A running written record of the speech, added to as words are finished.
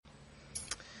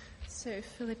So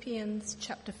Philippians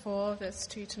chapter 4, verse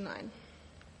 2 to 9.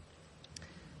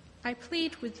 I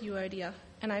plead with Euodia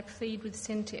and I plead with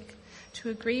Syntyche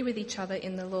to agree with each other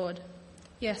in the Lord.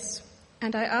 Yes,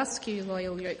 and I ask you,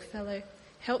 loyal yokefellow,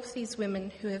 help these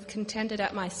women who have contended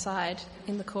at my side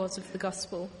in the cause of the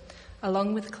gospel,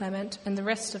 along with Clement and the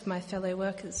rest of my fellow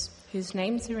workers, whose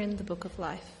names are in the book of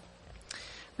life.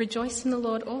 Rejoice in the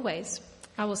Lord always.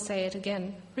 I will say it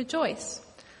again. Rejoice.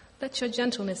 Let your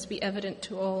gentleness be evident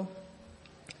to all.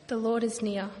 The Lord is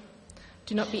near.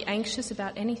 Do not be anxious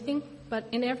about anything, but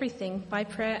in everything, by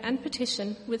prayer and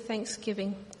petition, with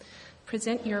thanksgiving,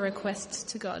 present your requests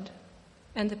to God.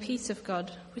 And the peace of God,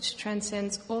 which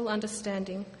transcends all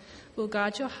understanding, will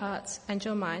guard your hearts and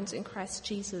your minds in Christ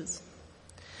Jesus.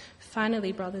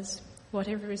 Finally, brothers,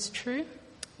 whatever is true,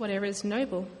 whatever is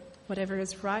noble, whatever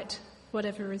is right,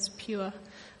 whatever is pure,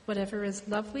 whatever is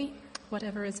lovely,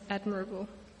 whatever is admirable,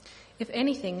 if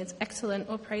anything is excellent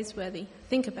or praiseworthy,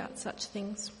 think about such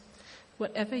things.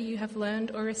 Whatever you have learned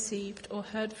or received or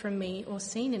heard from me or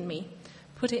seen in me,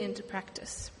 put it into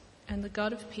practice, and the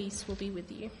God of peace will be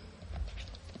with you.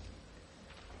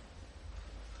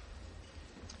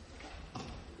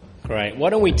 Great. Why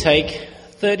don't we take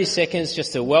 30 seconds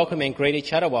just to welcome and greet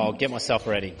each other while I get myself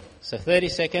ready. So 30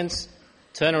 seconds,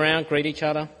 turn around, greet each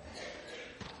other.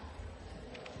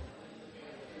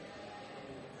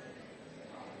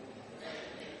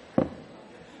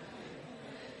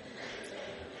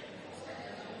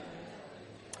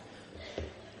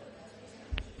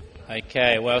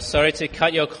 Okay, well, sorry to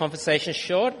cut your conversation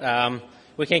short.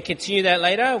 We can continue that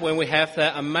later when we have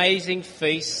the amazing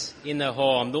feast in the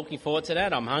hall. I'm looking forward to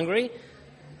that. I'm hungry.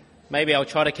 Maybe I'll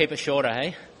try to keep it shorter,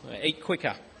 hey? Eat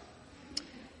quicker.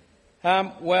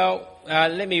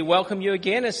 Let me welcome you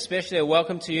again, especially a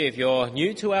welcome to you if you're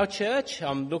new to our church.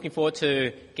 I'm looking forward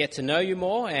to get to know you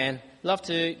more and love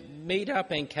to meet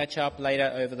up and catch up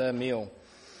later over the meal.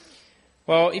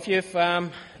 Well, if you've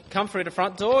come through the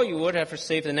front door, you would have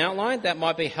received an outline. That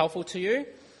might be helpful to you.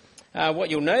 What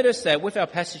you'll notice that with our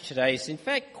passage today is in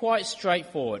fact quite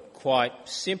straightforward, quite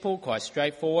simple, quite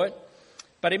straightforward.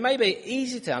 But it may be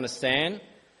easy to understand,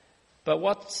 but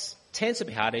what tends to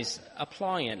be hard is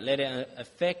applying it, let it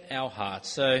affect our hearts.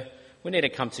 So we need to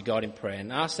come to God in prayer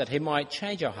and ask that He might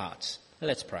change our hearts.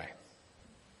 Let's pray.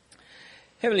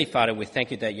 Heavenly Father, we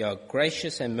thank you that you are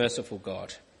gracious and merciful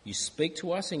God. You speak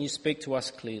to us and you speak to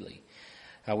us clearly.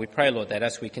 We pray, Lord, that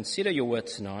as we consider your word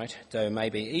tonight, though it may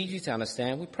be easy to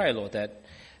understand, we pray, Lord, that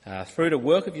through the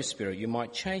work of your Spirit, you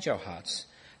might change our hearts,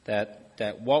 that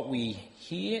what we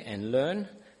hear and learn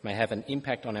may have an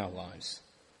impact on our lives.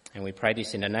 And we pray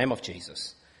this in the name of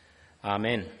Jesus.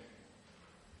 Amen.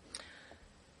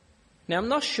 Now, I'm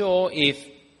not sure if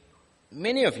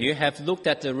many of you have looked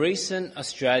at the recent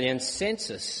Australian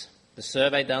census, the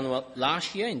survey done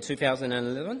last year in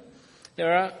 2011.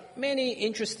 There are many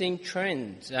interesting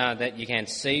trends that you can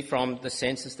see from the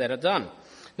census that are done.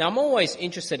 Now, I'm always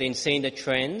interested in seeing the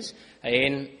trends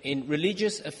in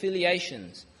religious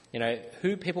affiliations,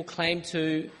 who people claim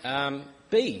to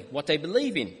be, what they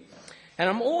believe in. And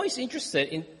I'm always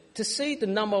interested to see the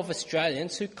number of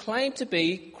Australians who claim to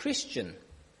be Christian.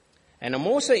 And I'm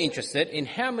also interested in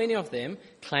how many of them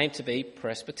claim to be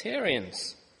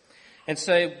Presbyterians. And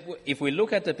so if we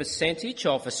look at the percentage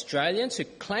of Australians who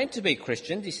claim to be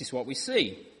Christian, this is what we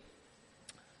see.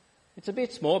 It's a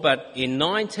bit small, but in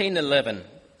 1911,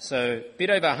 so a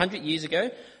bit over 100 years ago,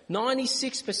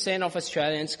 96% of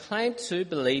Australians claimed to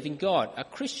believe in God, a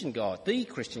Christian God, the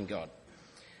Christian God.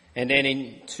 And then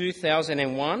in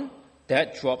 2001,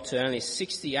 that dropped to only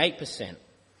 68%.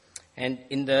 And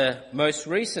in the most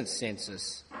recent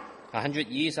census, 100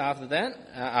 years after that,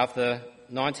 after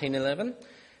 1911,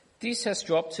 this has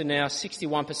dropped to now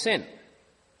 61%.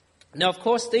 Now, of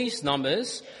course, these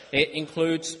numbers, it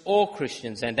includes all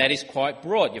Christians, and that is quite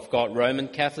broad. You've got Roman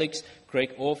Catholics,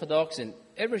 Greek Orthodox, and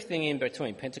everything in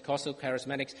between, Pentecostal,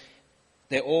 Charismatics.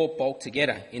 They're all bulked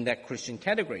together in that Christian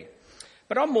category.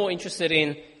 But I'm more interested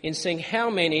in seeing how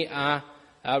many are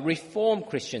Reformed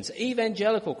Christians,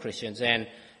 evangelical Christians, and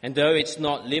though it's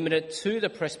not limited to the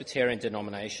Presbyterian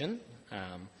denomination,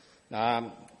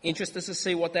 interested to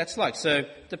see what that's like. So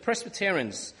the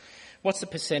Presbyterians, what's the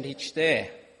percentage there?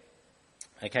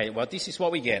 Okay, well, this is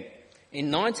what we get. In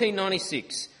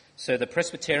 1996, so the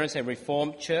Presbyterians and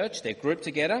Reformed Church, they're grouped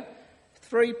together,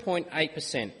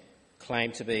 3.8%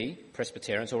 claim to be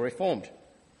Presbyterians or Reformed.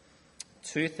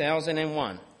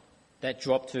 2001, that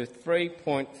dropped to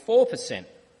 3.4%.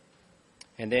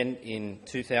 And then in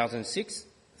 2006,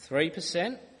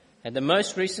 3%. And the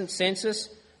most recent census,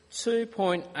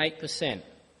 2.8%.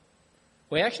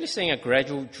 We're actually seeing a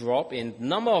gradual drop in the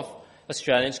number of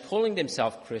Australians calling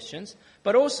themselves Christians,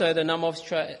 but also the number of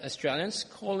Australians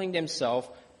calling themselves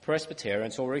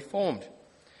Presbyterians or Reformed.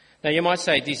 Now, you might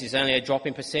say this is only a drop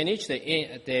in percentage.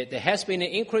 There has been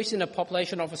an increase in the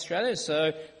population of Australia,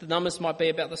 so the numbers might be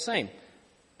about the same.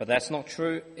 But that's not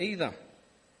true either.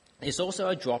 There's also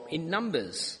a drop in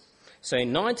numbers. So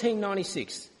in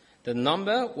 1996, the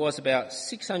number was about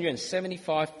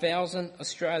 675,000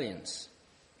 Australians.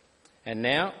 And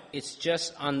now it's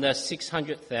just under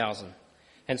 600,000.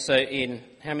 And so in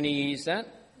how many years is that?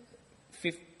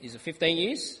 Is it 15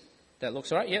 years? That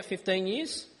looks right. Yeah, 15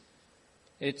 years.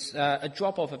 It's a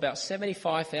drop of about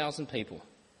 75,000 people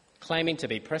claiming to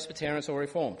be Presbyterians or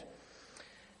Reformed.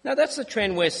 Now that's the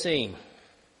trend we're seeing.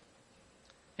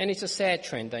 And it's a sad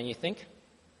trend, don't you think?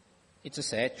 It's a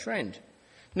sad trend.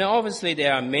 Now obviously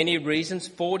there are many reasons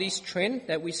for this trend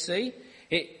that we see.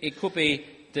 It could be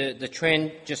the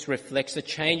trend just reflects the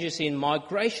changes in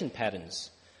migration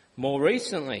patterns. More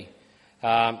recently,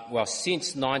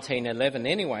 since 1911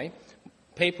 anyway,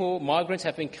 migrants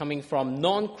have been coming from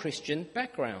non-Christian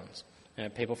backgrounds.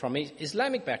 People from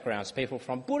Islamic backgrounds, people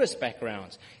from Buddhist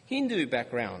backgrounds, Hindu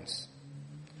backgrounds.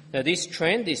 Now this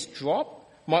trend, this drop,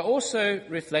 might also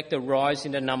reflect a rise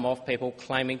in the number of people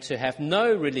claiming to have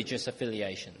no religious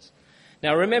affiliations.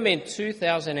 Now remember in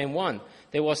 2001,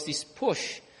 there was this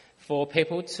push for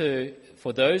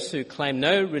those who claim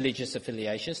no religious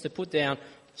affiliations to put down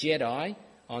Jedi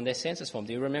on their census form.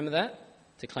 Do you remember that?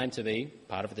 To claim to be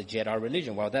part of the Jedi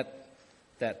religion. Well,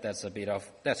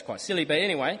 that's quite silly. But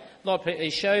anyway,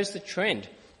 it shows the trend.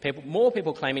 More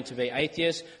people claiming to be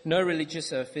atheists, no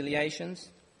religious affiliations.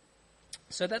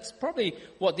 So that's probably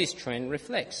what this trend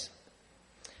reflects.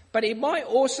 But it might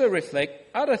also reflect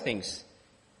other things.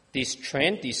 This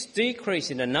trend, this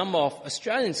decrease in the number of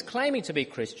Australians claiming to be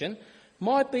Christian,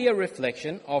 might be a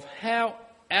reflection of how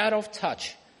out of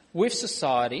touch with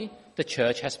society the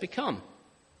church has become.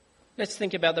 Let's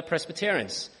think about the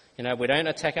Presbyterians. We don't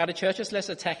attack other churches, let's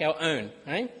attack our own.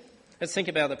 Eh? Let's think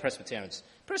about the Presbyterians.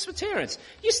 Presbyterians,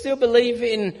 you still believe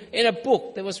in a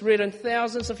book that was written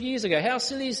thousands of years ago. How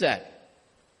silly is that?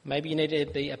 Maybe you need to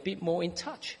be a bit more in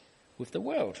touch with the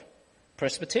world.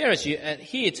 Presbyterians, you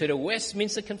adhere to the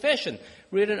Westminster Confession,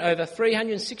 written over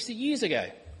 360 years ago.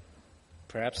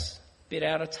 Perhaps a bit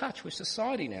out of touch with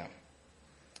society now.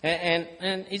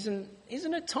 And isn't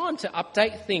it time to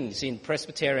update things in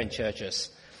Presbyterian churches?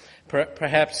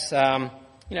 Perhaps,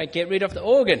 get rid of the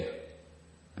organ.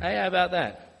 Hey, how about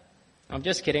that? I'm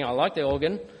just kidding. I like the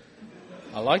organ.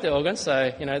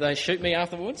 So, don't shoot me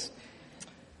afterwards.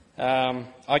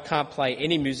 I can't play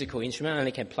any musical instrument. I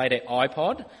only can play the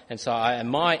iPod. And so I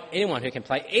admire anyone who can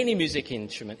play any music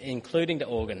instrument, including the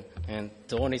organ. And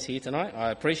Dawn is here tonight. I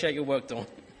appreciate your work, Dawn.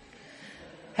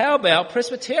 How about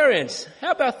Presbyterians?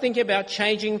 How about thinking about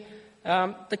changing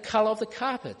the colour of the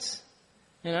carpets?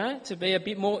 To be a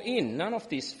bit more in. None of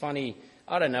this funny,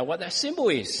 I don't know what that symbol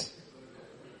is.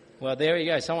 Well, there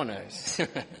you go. Someone knows.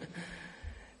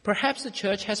 Perhaps the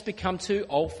church has become too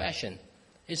old-fashioned.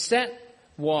 Is that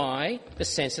why the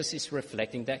census is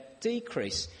reflecting that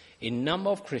decrease in number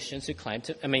of Australians who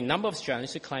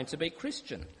claim to be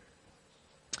Christian?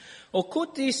 Or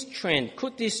could this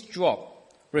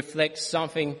drop reflect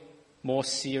something more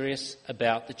serious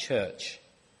about the church?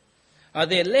 Are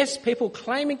there less people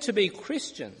claiming to be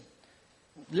Christian,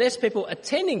 less people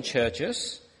attending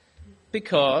churches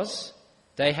because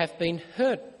they have been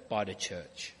hurt by the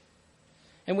church?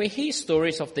 And we hear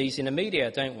stories of these in the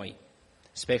media, don't we?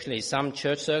 Especially some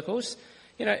church circles.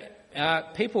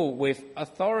 People with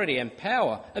authority and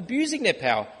power abusing their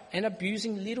power and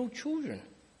abusing little children.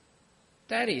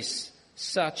 That is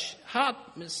such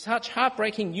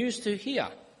heartbreaking news to hear.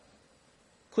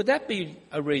 Could that be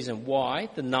a reason why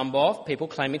the number of people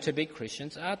claiming to be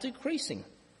Christians are decreasing?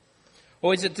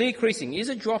 Or is it decreasing? Is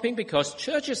it dropping because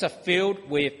churches are filled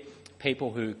with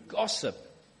people who gossip?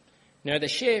 They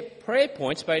share prayer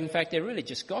points, but in fact they're really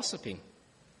just gossiping.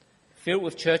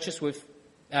 Churches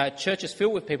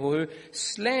filled with people who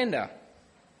slander,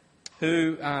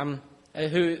 who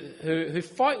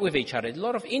fight with each other. A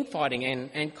lot of infighting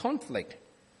and conflict.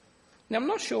 Now, I'm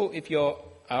not sure if you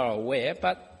are aware,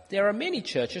 but there are many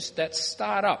churches that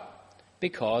start up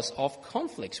because of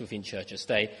conflicts within churches.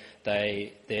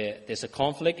 There's a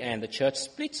conflict and the church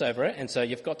splits over it, and so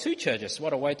you've got two churches.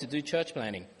 What a way to do church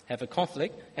planning. Have a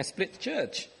conflict and split the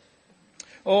church.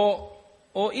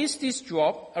 Or is this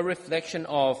drop a reflection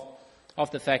of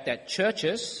the fact that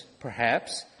churches,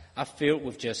 perhaps, are filled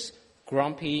with just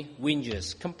grumpy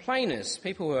whingers, complainers,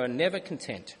 people who are never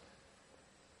content?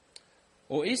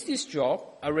 Or is this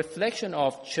drop a reflection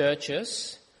of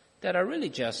churches that are really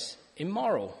just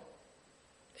immoral,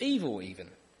 evil even,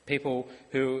 people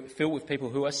who filled with people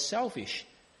who are selfish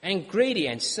and greedy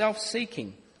and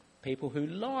self-seeking, people who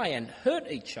lie and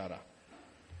hurt each other.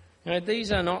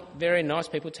 These are not very nice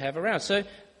people to have around. So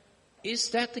is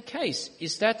that the case?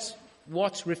 Is that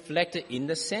what's reflected in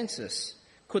the census?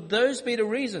 Could those be the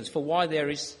reasons for why there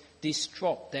is this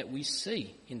drop that we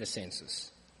see in the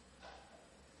census?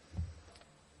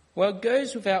 Well, it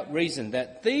goes without reason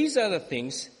that these are the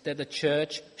things that the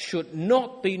church should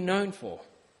not be known for.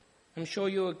 I'm sure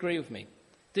you'll agree with me.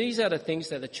 These are the things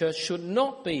that the church should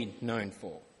not be known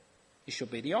for. It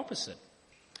should be the opposite.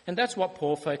 And that's what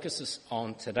Paul focuses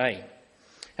on today.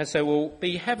 And so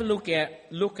we'll have a look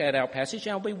at our passage,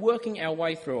 and we'll be working our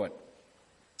way through it.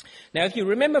 Now, if you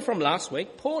remember from last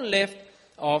week, Paul left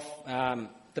off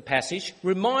the passage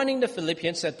reminding the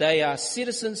Philippians that they are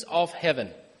citizens of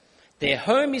heaven. Their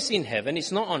home is in heaven,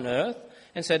 it's not on earth,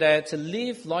 and so they are to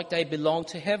live like they belong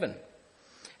to heaven.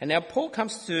 And now Paul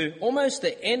comes to almost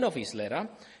the end of his letter,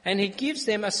 and he gives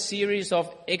them a series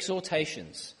of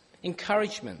exhortations,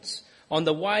 encouragements on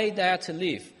the way they are to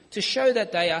live, to show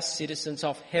that they are citizens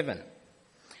of heaven.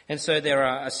 And so there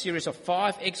are a series of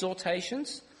 5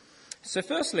 exhortations. So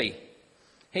firstly,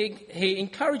 he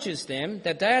encourages them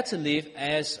that they are to live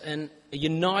as a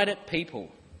united people.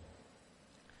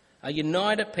 A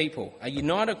united people, a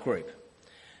united group.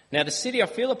 Now, the city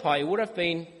of Philippi would have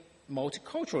been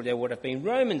multicultural. There would have been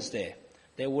Romans there.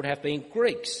 There would have been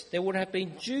Greeks. There would have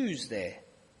been Jews there.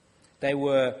 They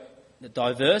were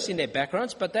diverse in their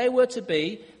backgrounds, but they were to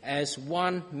be as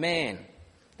one man.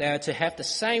 They are to have the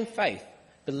same faith,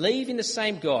 believe in the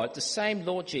same God, the same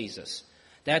Lord Jesus.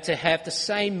 They are to have the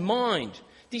same mind.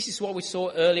 This is what we saw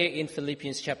earlier in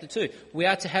Philippians chapter 2. We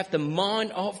are to have the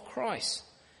mind of Christ.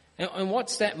 And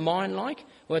what's that mind like?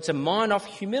 Well, it's a mind of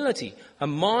humility, a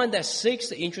mind that seeks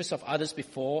the interests of others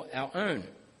before our own.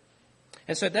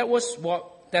 And so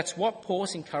that's what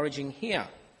Paul's encouraging here.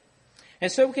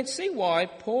 And so we can see why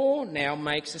Paul now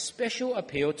makes a special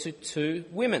appeal to 2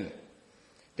 women.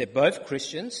 They're both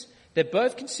Christians. They're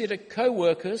both considered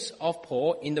co-workers of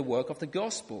Paul in the work of the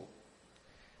gospel.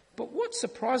 But what's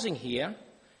surprising here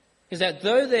is that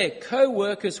though they're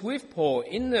co-workers with Paul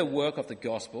in the work of the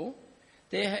gospel,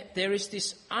 there is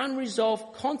this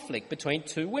unresolved conflict between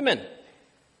 2 women.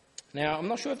 Now, I'm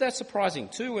not sure if that's surprising,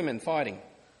 2 women fighting.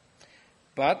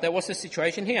 But there was a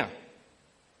situation here.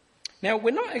 Now,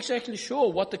 we're not exactly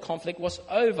sure what the conflict was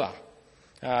over.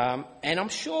 And I'm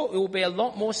sure it will be a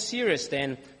lot more serious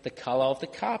than the colour of the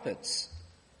carpets.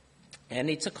 And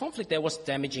it's a conflict that was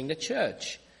damaging the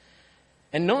church.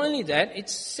 And not only that,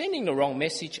 it's sending the wrong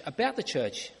message about the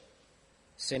church,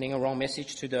 sending a wrong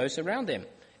message to those around them.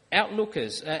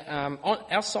 Outsiders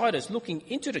looking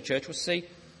into the church will see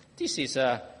this is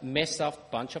a messed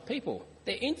up bunch of people.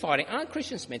 They're infighting. Aren't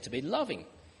Christians meant to be loving,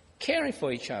 caring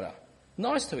for each other,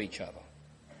 nice to each other?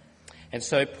 And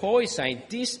so Paul is saying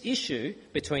this issue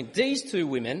between these 2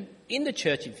 women in the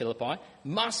church in Philippi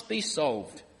must be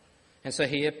solved. And so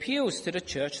he appeals to the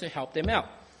church to help them out.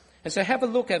 And so have a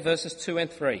look at verses 2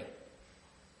 and 3.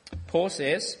 Paul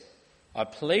says, I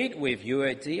plead with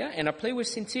Euodia and I plead with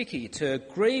Syntyche to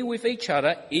agree with each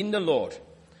other in the Lord.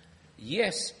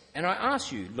 Yes, and I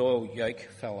ask you, loyal yoke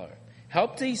fellow,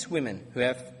 help these women who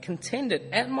have contended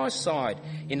at my side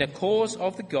in the cause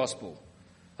of the gospel,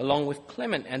 along with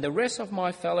Clement and the rest of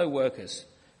my fellow workers,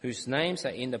 whose names are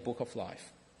in the book of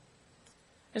life.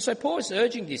 And so Paul is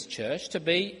urging this church to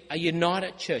be a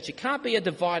united church. It can't be a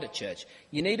divided church.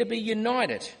 You need to be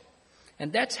united.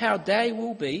 And that's how they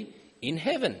will be in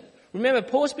heaven. Remember,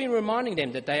 Paul's been reminding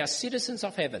them that they are citizens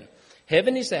of heaven.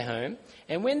 Heaven is their home.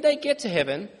 And when they get to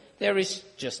heaven, there is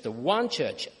just the one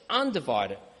church,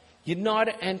 undivided,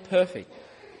 united and perfect.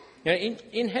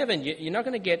 In heaven, you're not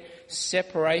going to get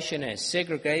separation and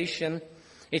segregation.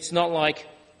 It's not like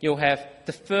you'll have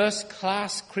the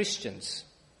first-class Christians,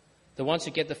 the ones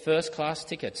who get the first-class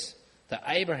tickets, the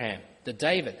Abraham, the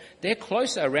David. They're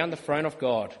closer around the throne of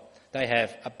God. They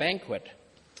have a banquet.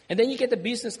 And then you get the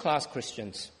business-class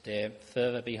Christians. They're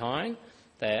further behind.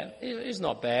 It's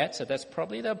not bad, so that's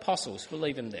probably the apostles. We'll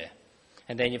leave them there.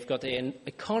 And then you've got the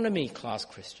economy-class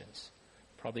Christians,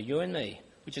 probably you and me.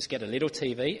 We just get a little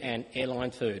TV and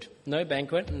airline food. No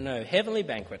banquet, no heavenly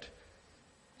banquet.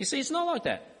 You see, it's not like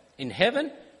that. In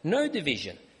heaven, no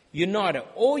division. United,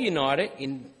 all united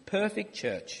in perfect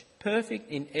church,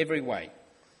 perfect in every way.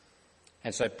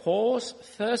 And so Paul's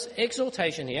first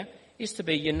exhortation here is to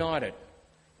be united.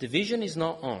 Division is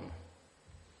not on.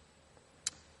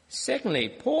 Secondly,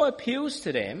 Paul appeals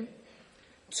to them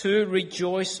to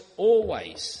rejoice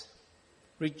always.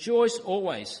 Rejoice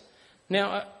always.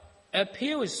 Now,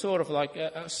 appeal is sort of like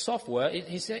a soft word.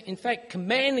 He's in fact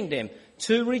commanding them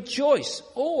to rejoice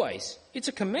always. It's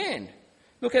a command.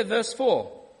 Look at verse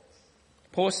 4.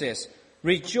 Paul says,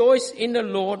 rejoice in the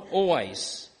Lord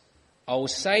always. I will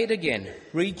say it again,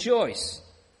 rejoice.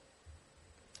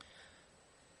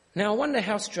 Now I wonder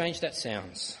how strange that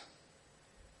sounds.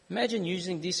 Imagine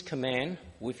using this command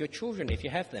with your children if you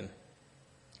have them.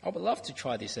 I would love to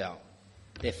try this out.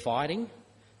 They're fighting,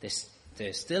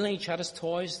 they're stealing each other's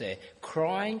toys, they're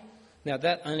crying. Now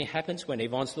that only happens when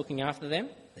everyone's looking after them.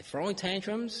 They're throwing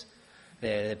tantrums,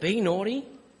 they're being naughty.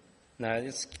 No,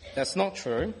 that's not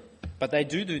true, but they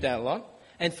do that a lot.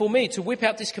 And for me to whip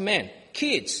out this command,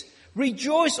 kids,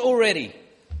 rejoice already.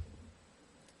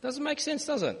 Doesn't make sense,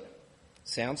 does it?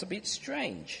 Sounds a bit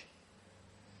strange.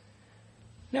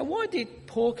 Now, why did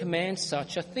Paul command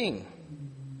such a thing?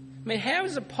 I mean, how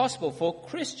is it possible for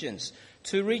Christians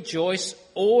to rejoice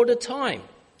all the time?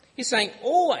 He's saying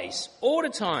always, all the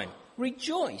time,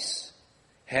 rejoice.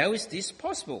 How is this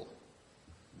possible?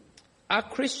 Are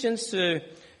Christians to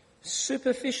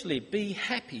superficially be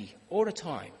happy all the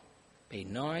time? Be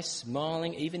nice,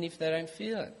 smiling, even if they don't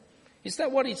feel it? Is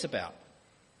that what it's about?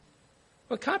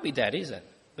 Well, it can't be that, is it?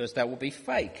 Because that would be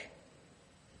fake.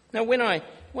 Now, when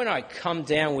I come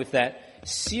down with that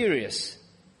serious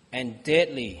and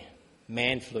deadly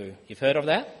man flu, you've heard of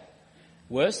that?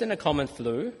 Worse than a common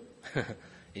flu,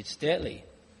 it's deadly.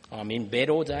 I'm in bed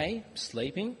all day,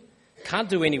 sleeping, can't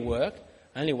do any work,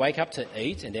 only wake up to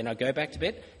eat and then I go back to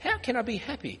bed. How can I be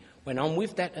happy when I'm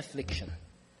with that affliction?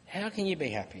 How can you be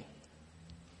happy?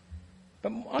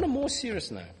 But on a more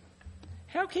serious note,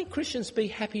 how can Christians be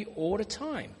happy all the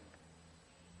time?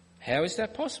 How is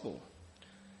that possible?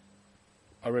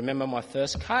 I remember my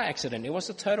first car accident. It was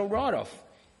a total write-off.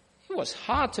 It was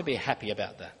hard to be happy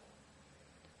about that.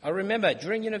 I remember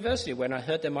during university when I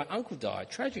heard that my uncle died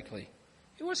tragically.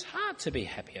 It was hard to be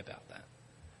happy about that.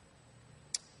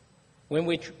 When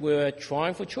we were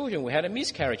trying for children, we had a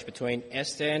miscarriage between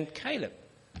Esther and Caleb.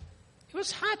 It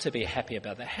was hard to be happy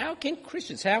about that. How can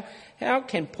Christians, how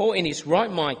can Paul in his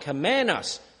right mind command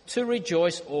us to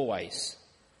rejoice always?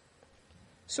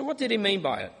 So what did he mean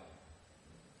by it?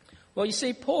 Well, you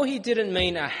see, Paul, he didn't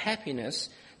mean a happiness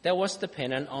that was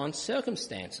dependent on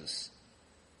circumstances.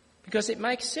 Because it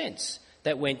makes sense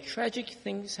that when tragic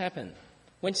things happen,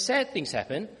 when sad things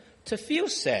happen, to feel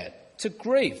sad, to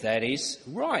grieve, that is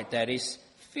right, that is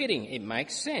fitting, it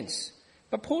makes sense.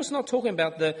 But Paul's not talking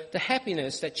about the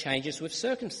happiness that changes with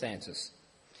circumstances.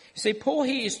 You see, Paul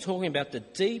here is talking about the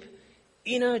deep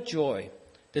inner joy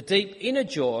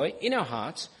in our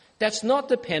hearts that's not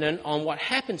dependent on what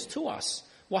happens to us,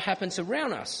 what happens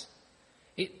around us.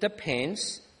 It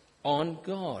depends on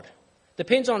God.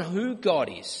 Depends on who God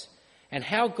is and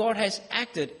how God has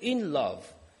acted in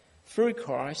love through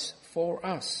Christ for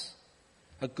us.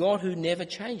 A God who never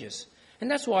changes. And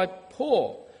that's why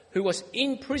Paul, who was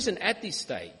in prison at this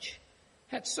stage,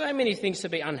 had so many things to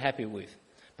be unhappy with.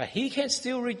 But he can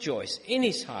still rejoice in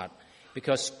his heart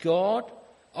because God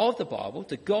of the Bible,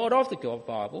 the God of the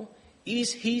Bible,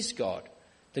 is his God.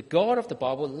 The God of the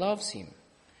Bible loves him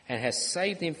and has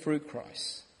saved him through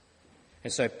Christ.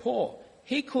 And so Paul,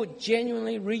 he could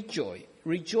genuinely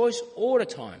rejoice all the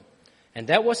time. And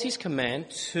that was his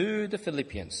command to the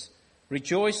Philippians.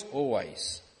 Rejoice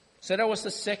always. So that was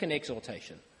the second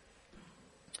exhortation.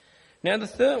 Now the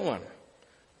third one.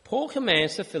 Paul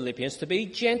commands the Philippians to be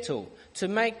gentle, to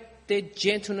make their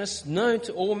gentleness known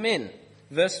to all men.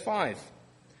 Verse 5.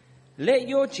 Let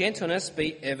your gentleness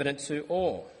be evident to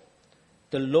all.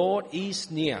 The Lord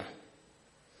is near.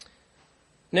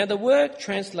 Now the word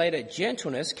translated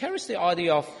gentleness carries the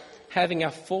idea of having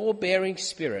a forbearing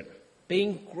spirit,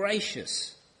 being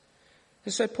gracious.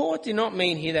 And so Paul did not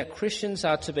mean here that Christians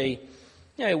are to be,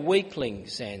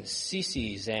 weaklings and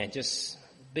sissies and just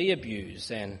be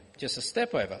abused and just a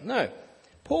step over. No,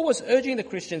 Paul was urging the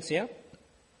Christians here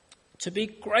to be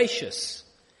gracious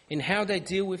in how they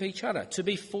deal with each other, to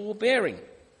be forbearing.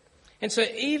 And so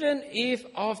even if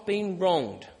I've been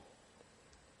wronged,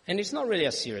 and it's not really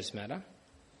a serious matter,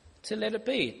 to let it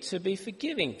be, to be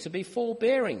forgiving, to be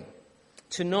forbearing,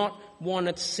 to not want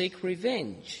to seek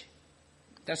revenge.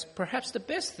 That's perhaps the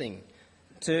best thing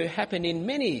to happen in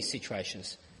many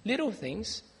situations. Little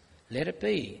things, let it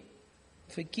be.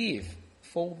 Forgive,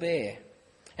 forbear.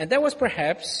 And that was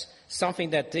perhaps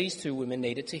something that these two women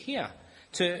needed to hear.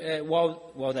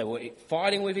 While they were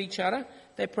fighting with each other,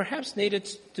 they perhaps needed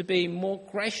to be more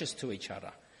gracious to each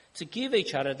other, to give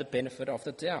each other the benefit of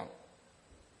the doubt.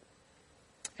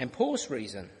 And Paul's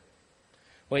reason,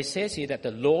 well, he says here that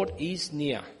the Lord is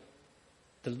near.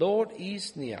 The Lord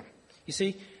is near. You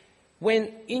see,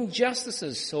 when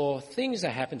injustices or things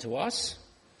that happen to us,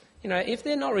 if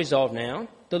they're not resolved now,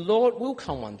 the Lord will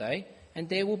come one day and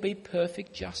there will be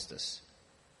perfect justice.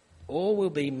 All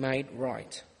will be made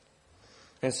right.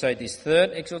 And so this third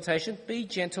exhortation, be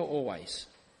gentle always.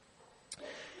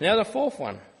 Now the fourth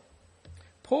one.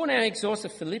 Paul now exhorts the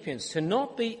Philippians to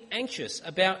not be anxious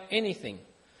about anything,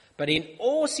 but in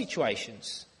all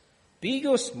situations, big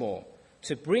or small,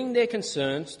 to bring their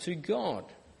concerns to God.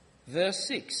 Verse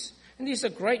 6. And this is a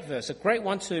great verse, a great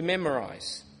one to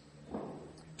memorize.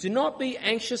 Do not be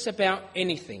anxious about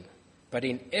anything, but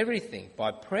in everything, by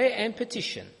prayer and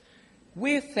petition,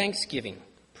 with thanksgiving,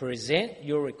 present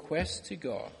your requests to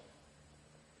God.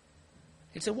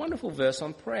 It's a wonderful verse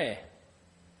on prayer.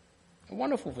 A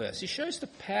wonderful verse. It shows the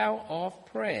power of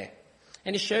prayer.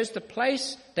 And it shows the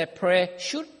place that prayer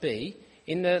should be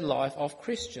in the life of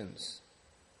Christians.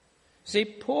 See,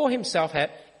 Paul himself had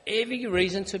every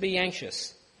reason to be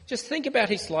anxious. Just think about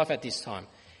his life at this time.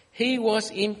 He was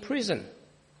in prison.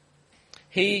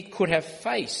 He could have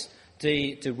faced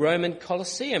the Roman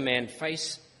Colosseum and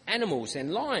faced animals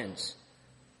and lions.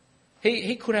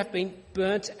 He could have been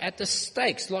burnt at the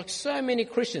stakes like so many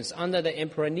Christians under the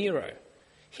Emperor Nero.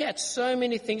 He had so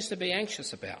many things to be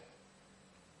anxious about.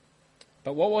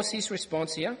 But what was his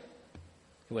response here?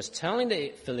 He was telling the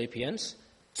Philippians,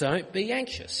 don't be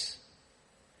anxious.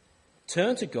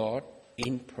 Turn to God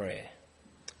in prayer.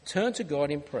 Turn to God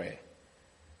in prayer.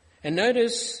 And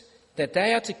notice that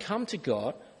they are to come to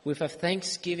God with a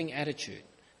thanksgiving attitude.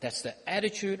 That's the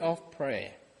attitude of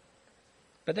prayer.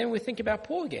 But then we think about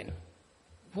Paul again.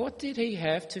 What did he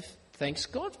have to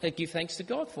give thanks to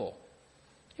God for?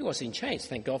 He was in chains.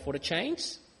 Thank God for the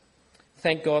chains.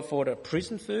 Thank God for the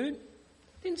prison food.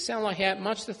 Didn't sound like he had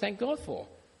much to thank God for.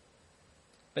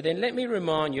 But then let me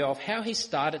remind you of how he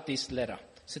started this letter.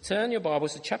 So turn your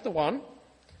Bibles to chapter 1,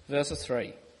 verses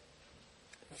 3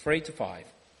 to 5.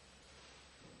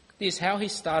 This is how he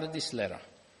started this letter.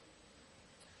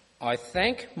 I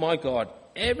thank my God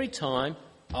every time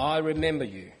I remember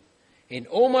you. In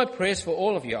all my prayers for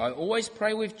all of you, I always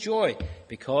pray with joy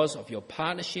because of your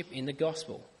partnership in the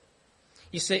gospel.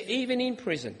 You see, even in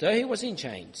prison, though he was in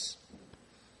chains,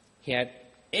 he had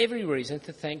every reason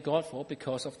to thank God for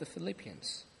because of the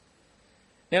Philippians.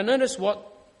 Now notice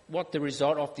what the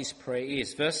result of this prayer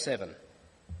is. Verse 7.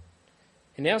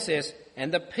 It now says,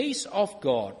 and the peace of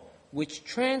God, which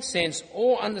transcends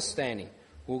all understanding,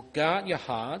 will guard your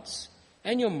hearts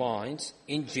and your minds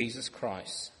in Jesus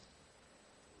Christ.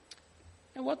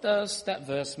 Now what does that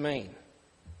verse mean?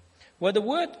 Well, the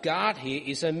word guard here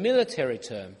is a military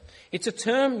term. It's a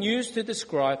term used to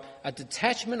describe a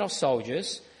detachment of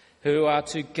soldiers who are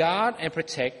to guard and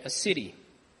protect a city.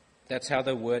 That's how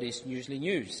the word is usually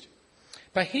used.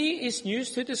 But here it's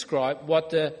used to describe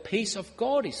what the peace of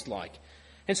God is like.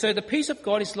 And so the peace of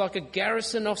God is like a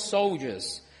garrison of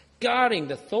soldiers, guarding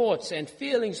the thoughts and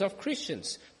feelings of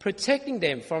Christians, protecting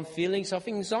them from feelings of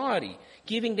anxiety,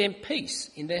 giving them peace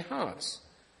in their hearts.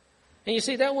 And you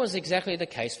see, that was exactly the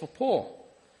case for Paul.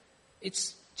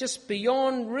 It's just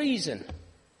beyond reason,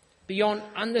 beyond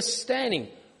understanding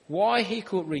why he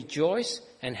could rejoice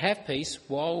and have peace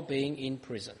while being in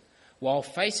prison, while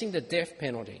facing the death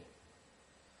penalty.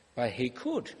 But he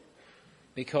could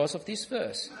because of this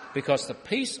verse, because the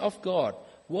peace of God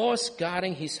was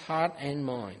guarding his heart and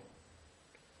mind.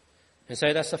 And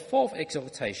so that's the fourth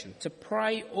exhortation, to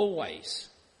pray always.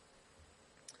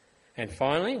 And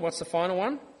finally, what's the final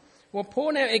one? Well,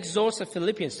 Paul now exhorts the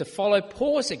Philippians to follow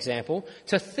Paul's example,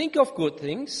 to think of good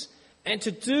things and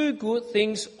to do good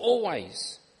things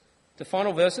always. The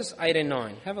final verses, 8 and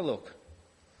 9. Have a look.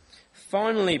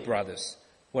 Finally, brothers,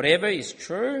 whatever is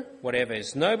true, whatever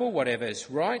is noble, whatever is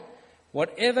right,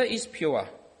 whatever is pure,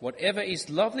 whatever is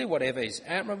lovely, whatever is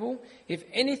admirable, if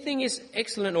anything is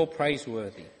excellent or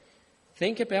praiseworthy,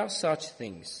 think about such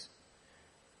things.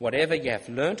 Whatever you have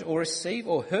learnt or received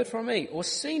or heard from me or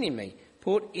seen in me,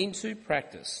 put into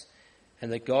practice,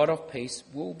 and the God of peace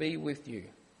will be with you.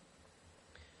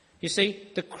 You see,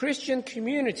 the Christian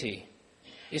community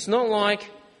is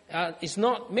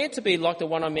not meant to be like the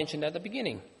one I mentioned at the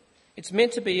beginning. It's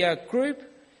meant to be a group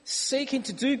seeking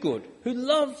to do good, who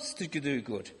loves to do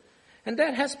good. And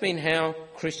that has been how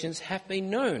Christians have been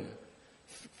known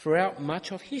throughout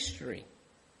much of history.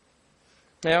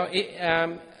 Now,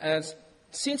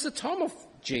 since the time of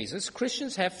Jesus,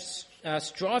 Christians have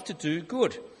strived to do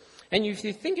good. And if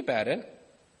you think about it,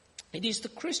 it is the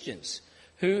Christians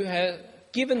who have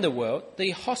given the world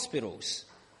the hospitals,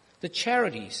 the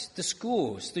charities, the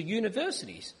schools, the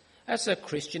universities. That's a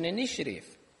Christian initiative.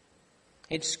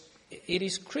 It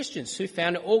is Christians who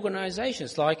founded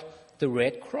organisations like the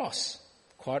Red Cross,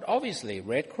 Quite obviously,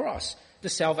 Red Cross, the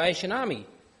Salvation Army,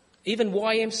 even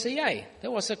YMCA,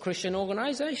 that was a Christian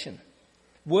organisation,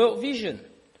 World Vision,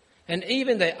 and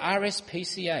even the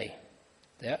RSPCA,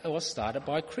 that was started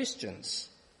by Christians.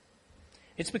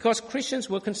 It's because Christians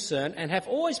were concerned and have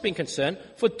always been concerned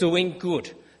for doing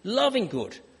good, loving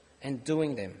good, and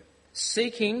doing them,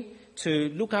 seeking to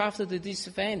look after the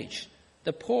disadvantaged,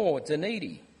 the poor, the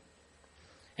needy.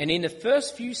 And in the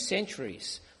first few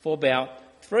centuries, for about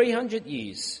 300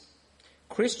 years,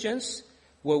 Christians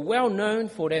were well known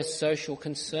for their social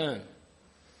concern.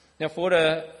 Now, for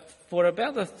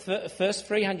about the first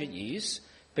 300 years,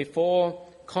 before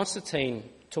Constantine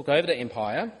took over the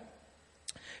empire,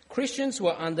 Christians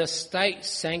were under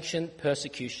state-sanctioned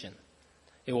persecution.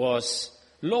 It was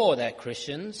law that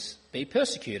Christians be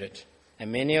persecuted,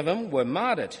 and many of them were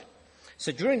martyred.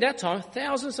 So during that time,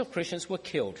 thousands of Christians were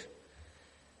killed.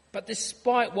 But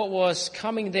despite what was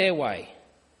coming their way,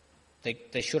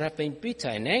 they should have been bitter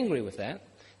and angry with that,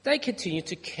 they continued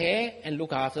to care and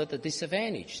look after the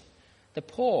disadvantaged, the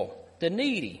poor, the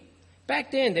needy.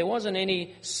 Back then, there wasn't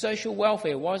any social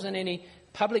welfare, wasn't any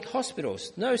public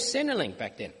hospitals, no Centrelink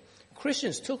back then.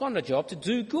 Christians took on the job to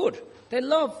do good. They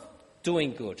loved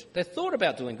doing good. They thought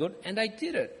about doing good, and they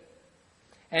did it.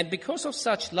 And because of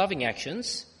such loving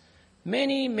actions,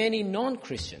 many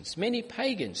non-Christians, many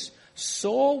pagans,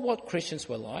 saw what Christians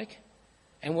were like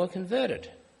and were converted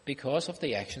because of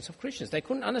the actions of Christians. They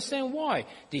couldn't understand why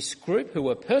this group who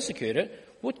were persecuted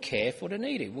would care for the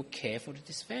needy, would care for the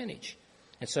disadvantaged.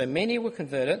 And so many were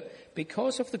converted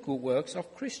because of the good works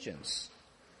of Christians.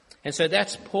 And so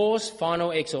that's Paul's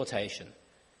final exhortation,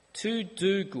 to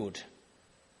do good,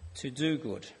 to do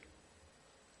good.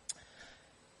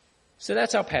 So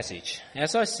that's our passage.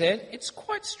 As I said, it's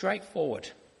quite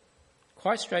straightforward,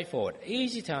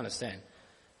 easy to understand.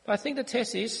 But I think the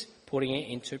test is putting it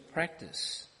into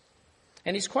practice.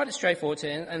 And it's quite straightforward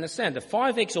to understand. The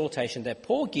 5 exhortations that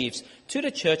Paul gives to the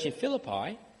church in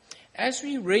Philippi, as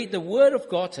we read the Word of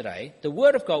God today, the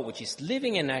Word of God which is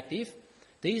living and active,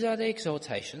 these are the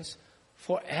exhortations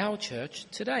for our church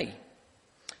today.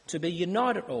 To be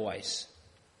united always,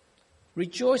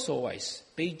 rejoice always,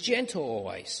 be gentle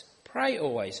always, pray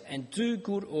always, and do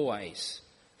good always.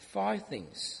 5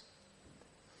 things.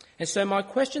 And so my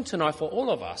question tonight for all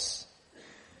of us,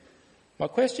 my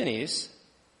question is,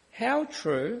 how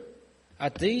true are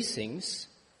these things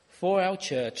for our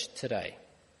church today?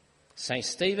 St.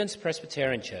 Stephen's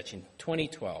Presbyterian Church in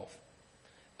 2012.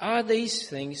 Are these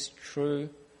things true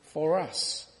for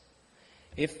us?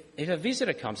 If a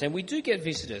visitor comes, and we do get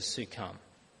visitors who come,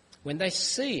 when they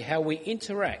see how we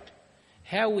interact,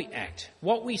 how we act,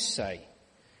 what we say,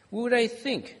 will they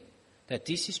think that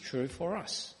this is true for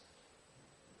us?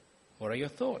 What are your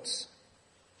thoughts?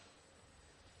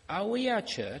 Are we a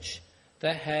church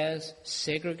that has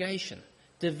segregation,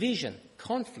 division,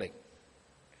 conflict?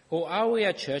 Or are we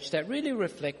a church that really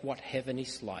reflects what heaven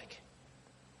is like?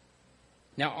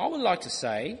 Now, I would like to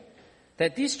say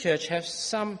that this church has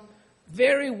some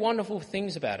very wonderful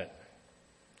things about it.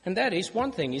 And that is,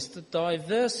 one thing is the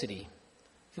diversity.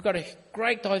 We've got a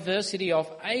great diversity of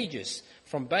ages,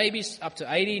 from babies up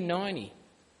to 80, 90,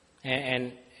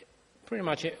 and pretty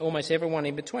much almost everyone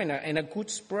in between, and a good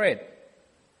spread.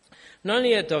 Not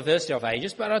only a diversity of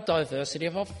ages, but a diversity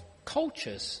of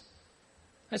cultures.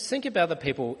 Let's think about the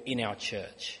people in our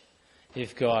church.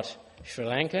 You've got Sri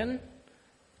Lankan,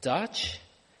 Dutch,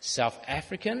 South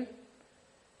African,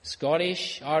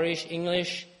 Scottish, Irish,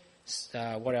 English.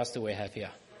 What else do we have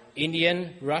here?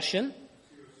 Indian, Russian.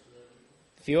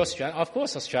 Of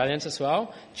course, Australians as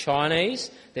well.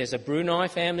 Chinese. There's a Brunei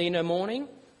family in the morning.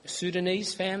 A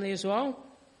Sudanese family as well.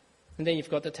 And then you've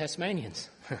got the Tasmanians.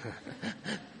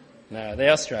 No,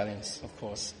 they're Australians, of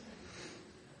course.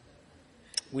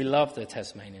 We love the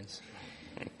Tasmanians.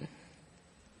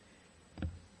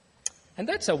 And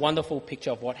that's a wonderful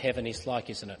picture of what heaven is like,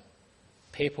 isn't it?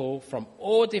 People from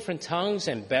all different tongues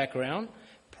and background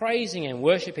praising and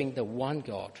worshipping the one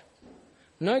God.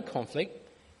 No conflict,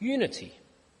 unity.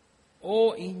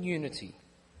 All in unity.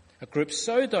 A group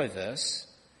so diverse,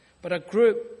 but a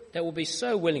group that will be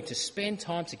so willing to spend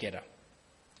time together,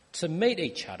 to meet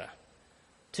each other,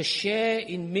 to share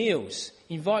in meals,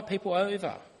 invite people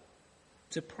over,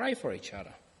 to pray for each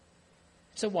other.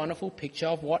 It's a wonderful picture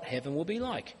of what heaven will be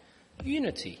like.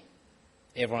 Unity.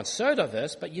 Everyone's so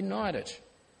diverse, but united.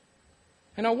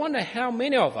 And I wonder how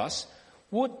many of us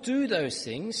would do those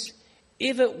things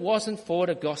if it wasn't for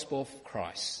the gospel of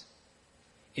Christ.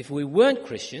 If we weren't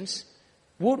Christians,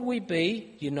 would we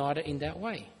be united in that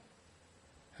way?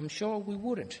 I'm sure we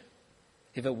wouldn't,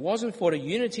 if it wasn't for the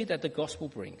unity that the gospel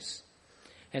brings.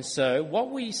 And so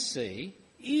what we see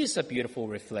is a beautiful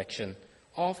reflection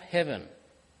of heaven.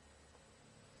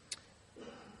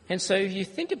 And so if you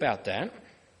think about that,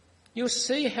 you'll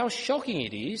see how shocking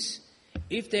it is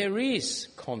if there is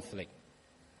conflict,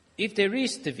 if there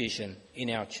is division in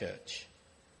our church.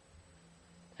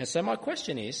 And so my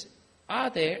question is, are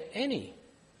there any?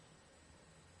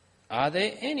 Are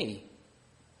there any?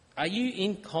 Are you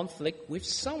in conflict with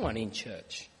someone in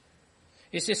church?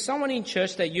 Is there someone in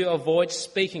church that you avoid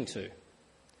speaking to?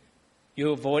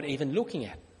 You avoid even looking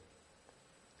at?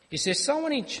 Is there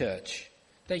someone in church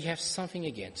that you have something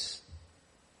against?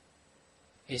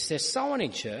 Is there someone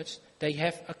in church that you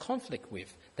have a conflict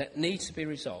with that needs to be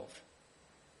resolved?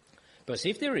 Because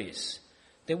if there is,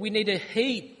 then we need to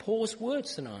heed Paul's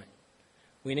words tonight.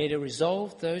 We need to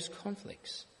resolve those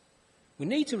conflicts. We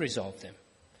need to resolve them.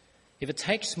 If it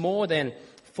takes more than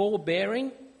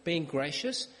forbearing, being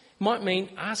gracious, it might mean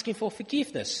asking for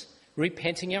forgiveness,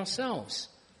 repenting ourselves.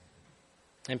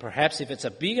 And perhaps if it's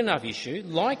a big enough issue,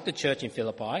 like the church in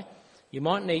Philippi, you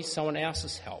might need someone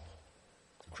else's help,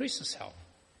 Chris's help.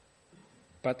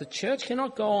 But the church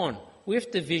cannot go on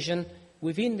with division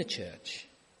within the church.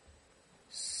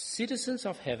 Citizens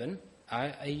of heaven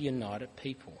are a united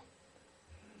people.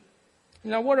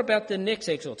 Now, what about the next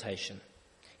exhortation?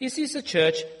 Is this a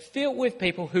church filled with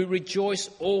people who rejoice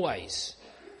always?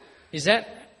 Is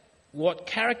that what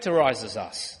characterises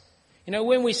us? You know,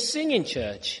 when we sing in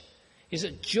church, is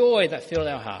it joy that fills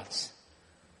our hearts?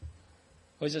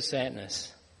 Or is it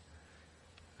sadness?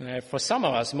 You know, for some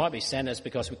of us, it might be sadness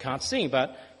because we can't sing,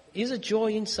 but is it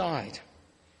joy inside?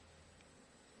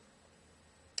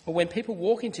 Or when people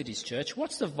walk into this church,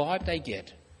 what's the vibe they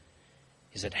get?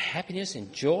 Is it happiness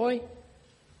and joy?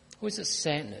 Or is it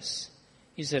sadness?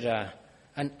 Is it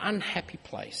an unhappy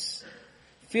place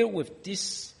filled with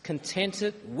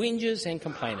discontented whingers and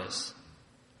complainers?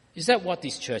 Is that what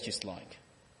this church is like?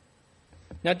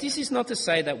 Now, this is not to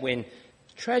say that when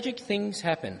tragic things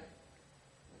happen,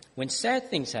 when sad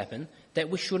things happen, that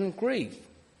we shouldn't grieve.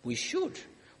 We should.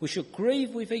 We should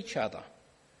grieve with each other.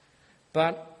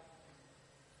 But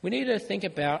we need to think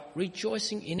about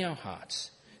rejoicing in our hearts.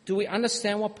 Do we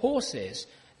understand what Paul says?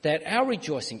 That our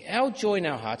rejoicing, our joy in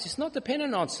our hearts is not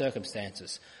dependent on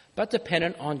circumstances, but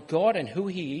dependent on God and who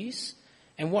He is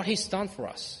and what He's done for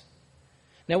us.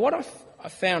 Now, what I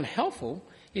found helpful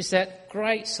is that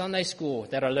great Sunday school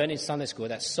that I learned in Sunday school,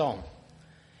 that song.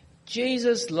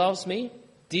 Jesus loves me,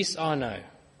 this I know,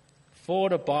 for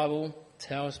the Bible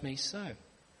tells me so.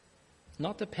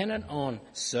 Not dependent on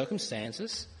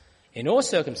circumstances, in all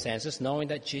circumstances, knowing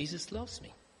that Jesus loves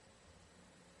me.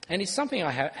 And it's something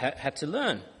I had to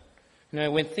learn. You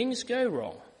know, when things go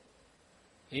wrong,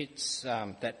 it's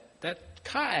that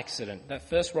car accident, that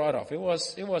first write-off, it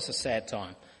was a sad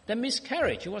time. The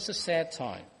miscarriage, it was a sad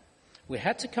time. We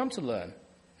had to come to learn,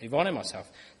 Yvonne and myself,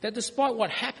 that despite what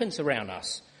happens around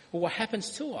us, or what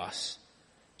happens to us,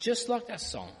 just like that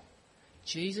song,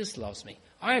 Jesus loves me.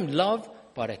 I am loved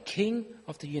by the King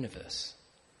of the universe.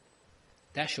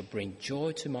 That should bring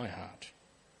joy to my heart.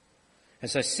 And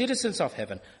so citizens of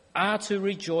heaven are to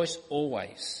rejoice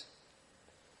always.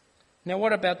 Now,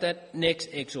 what about that next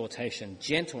exhortation,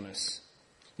 gentleness?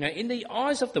 Now, in the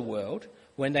eyes of the world,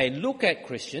 when they look at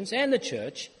Christians and the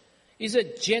church, is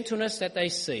it gentleness that they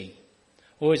see?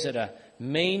 Or is it a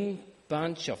mean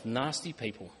bunch of nasty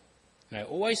people, you know,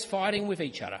 always fighting with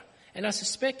each other? And I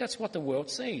suspect that's what the world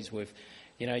sees with,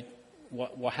 you know,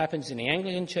 what happens in the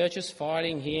Anglican churches,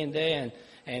 fighting here and there,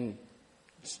 and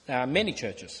many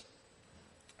churches.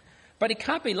 But it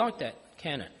can't be like that,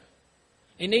 can it?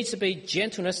 It needs to be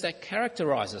gentleness that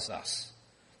characterises us,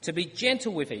 to be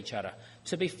gentle with each other,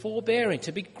 to be forbearing,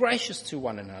 to be gracious to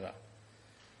one another.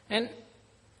 And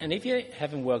if you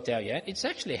haven't worked out yet, it's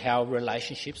actually how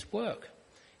relationships work.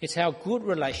 It's how good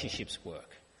relationships work,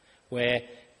 where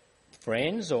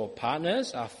friends or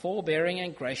partners are forbearing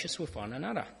and gracious with one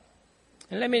another.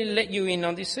 And let me let you in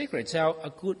on this secret. It's how a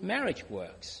good marriage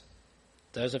works.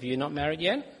 Those of you not married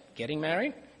yet, getting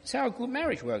married, it's how a good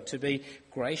marriage works, to be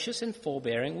gracious and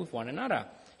forbearing with one another.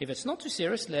 If it's not too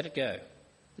serious, let it go.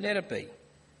 Let it be.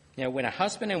 You know, when a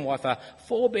husband and wife are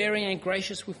forbearing and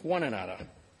gracious with one another,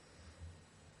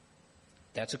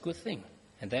 that's a good thing.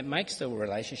 And that makes the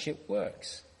relationship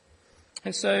works.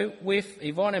 And so with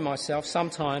Yvonne and myself,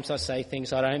 sometimes I say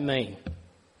things I don't mean.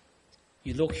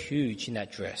 You look huge in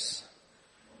that dress.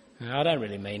 No, I don't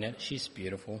really mean it. She's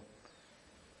beautiful.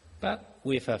 But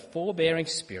with a forbearing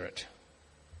spirit,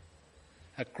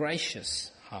 a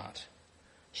gracious heart,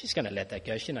 she's going to let that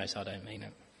go. She knows I don't mean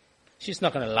it. She's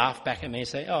not going to laugh back at me and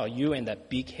say, oh, you and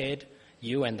that big head,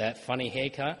 you and that funny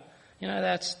haircut. You know,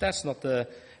 that's not the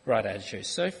right attitude.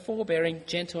 So forbearing,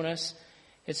 gentleness,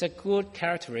 It's a good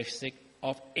characteristic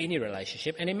of any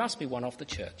relationship, and it must be one of the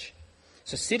church.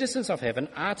 So citizens of heaven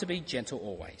are to be gentle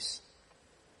always.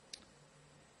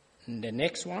 And the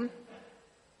next one.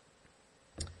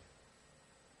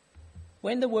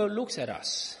 When the world looks at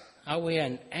us, are we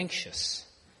an anxious,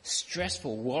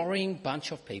 stressful, worrying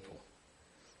bunch of people?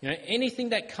 Anything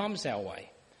that comes our way,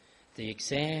 the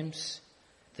exams,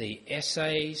 the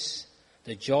essays,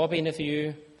 the job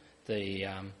interview, the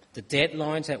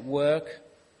deadlines at work,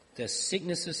 the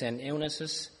sicknesses and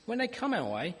illnesses, when they come our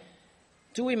way,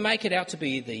 do we make it out to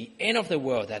be the end of the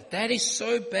world, that is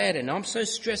so bad and I'm so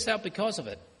stressed out because of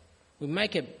it? We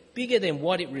make it bigger than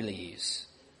what it really is.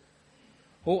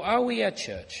 Or are we a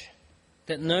church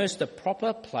that knows the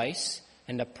proper place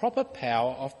and the proper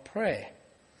power of prayer?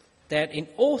 That in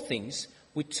all things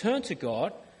we turn to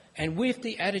God and with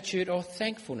the attitude of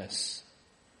thankfulness.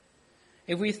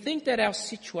 If we think that our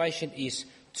situation is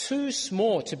too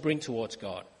small to bring towards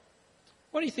God,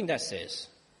 what do you think that says?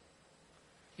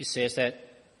 It says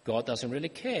that God doesn't really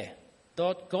care.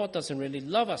 God doesn't really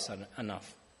love us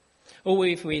enough. Or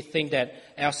if we think that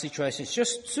our situation is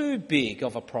just too big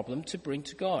of a problem to bring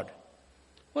to God,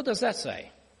 what does that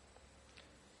say?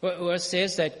 Well, it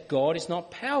says that God is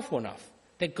not powerful enough,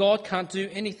 that God can't do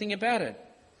anything about it.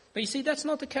 But you see, that's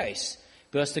not the case,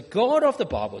 because the God of the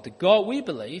Bible, the God we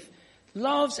believe,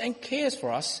 loves and cares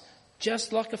for us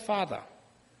just like a father.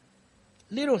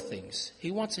 Little things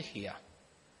he wants to hear.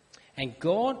 And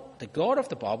God, the God of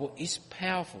the Bible, is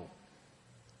powerful.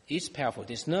 Is powerful.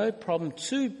 There's no problem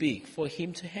too big for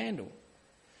him to handle.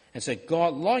 And so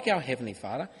God, like our Heavenly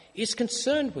Father, is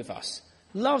concerned with us,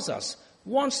 loves us,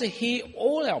 wants to hear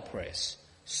all our prayers,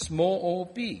 small or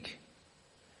big.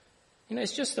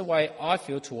 It's just the way I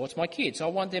feel towards my kids. I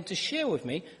want them to share with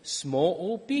me small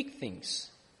or big things.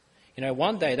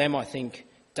 One day they might think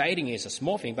dating is a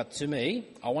small thing, but to me,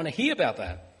 I want to hear about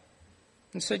that.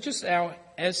 And so just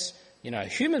as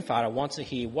human father wants to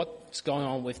hear what's going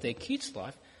on with their kids'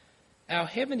 life, our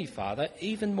Heavenly Father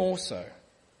even more so.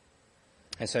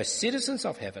 And so citizens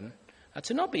of heaven are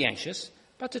to not be anxious,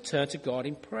 but to turn to God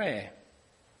in prayer.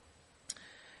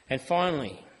 And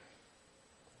finally,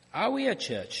 are we a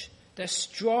church that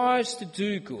strives to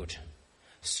do good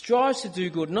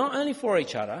not only for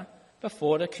each other, but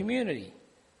for the community?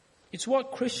 It's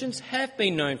what Christians have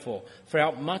been known for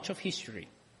throughout much of history.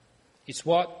 It's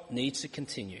what needs to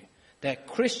continue, that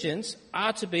Christians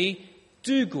are to be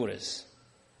do-gooders.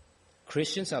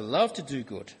 Christians are loved to do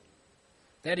good.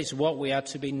 That is what we are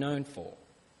to be known for.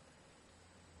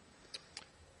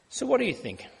 So what do you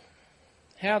think?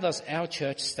 How does our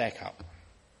church stack up?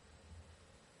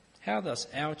 How does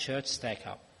our church stack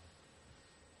up?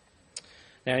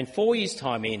 Now, in 4 years'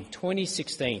 time, in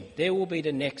 2016, there will be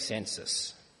the next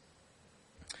census.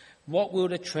 What will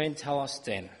the trend tell us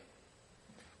then?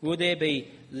 Will there be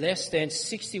less than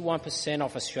 61%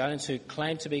 of Australians who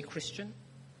claim to be Christian?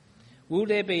 Will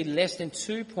there be less than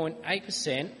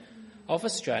 2.8% of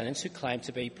Australians who claim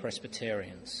to be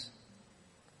Presbyterians?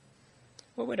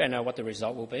 Well, we don't know what the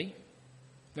result will be.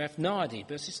 We have no idea,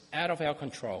 because it's out of our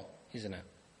control, isn't it?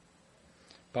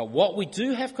 But what we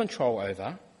do have control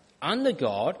over, under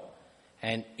God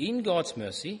and in God's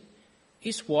mercy,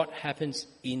 is what happens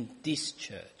in this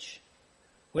church.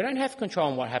 We don't have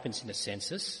control on what happens in the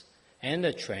census and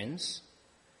the trends,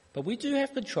 but we do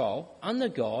have control under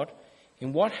God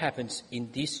in what happens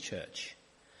in this church.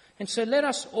 And so let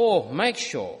us all make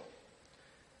sure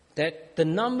that the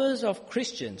numbers of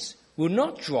Christians will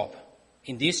not drop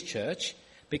in this church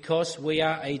because we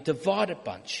are a divided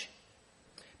bunch,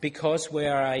 because we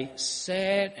are a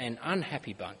sad and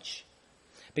unhappy bunch,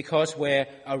 because we're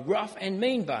a rough and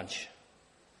mean bunch,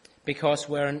 because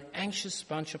we're an anxious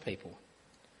bunch of people,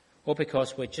 or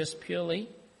because we're just purely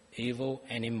evil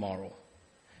and immoral.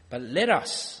 But let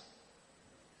us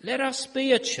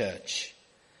be a church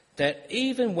that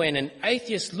even when an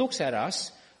atheist looks at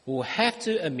us, will have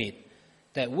to admit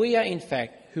that we are in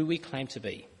fact who we claim to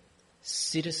be,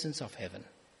 citizens of heaven.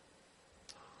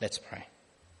 Let's pray.